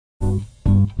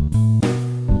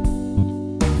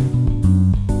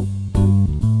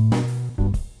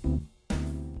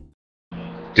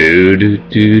Do do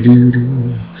do do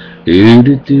do. Do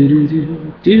do do do do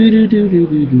do do do do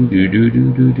do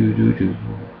do do do do do.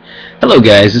 Hello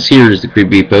guys, this here is the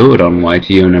Creepy Poet on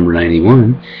YTO number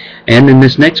 91, and in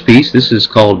this next piece, this is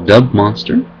called Dub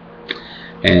Monster,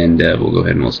 and we'll go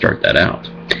ahead and we'll start that out.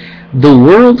 The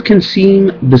world can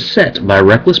seem beset by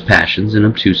reckless passions and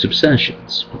obtuse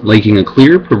obsessions, lacking a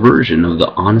clear perversion of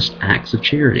the honest acts of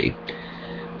charity.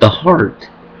 The heart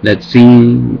that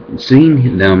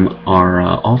seeing them are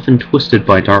often twisted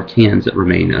by dark hands that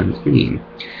remain unclean.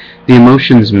 The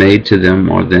emotions made to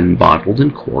them are then bottled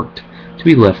and corked, to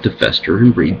be left to fester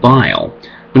and breed bile.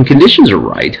 When conditions are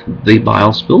right, the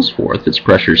bile spills forth, its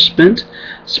pressure spent,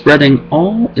 spreading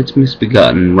all its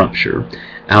misbegotten rupture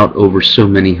out over so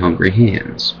many hungry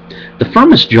hands. The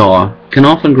firmest jaw can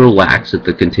often grow lax at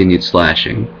the continued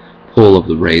slashing, pull of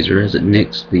the razor as it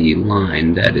nicks the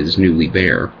line that is newly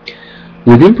bare.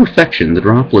 With imperfection, the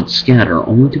droplets scatter,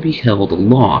 only to be held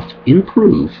aloft in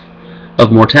proof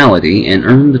of mortality and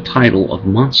earn the title of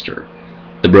monster.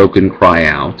 The broken cry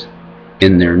out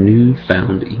in their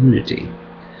new-found unity.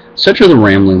 Such are the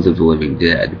ramblings of the living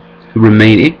dead, who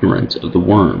remain ignorant of the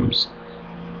worms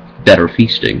that are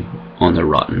feasting on their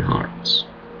rotten hearts.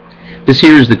 This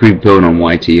here is the Creepy Poet on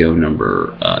YTO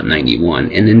number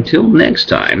 91, and until next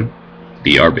time,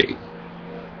 BRB.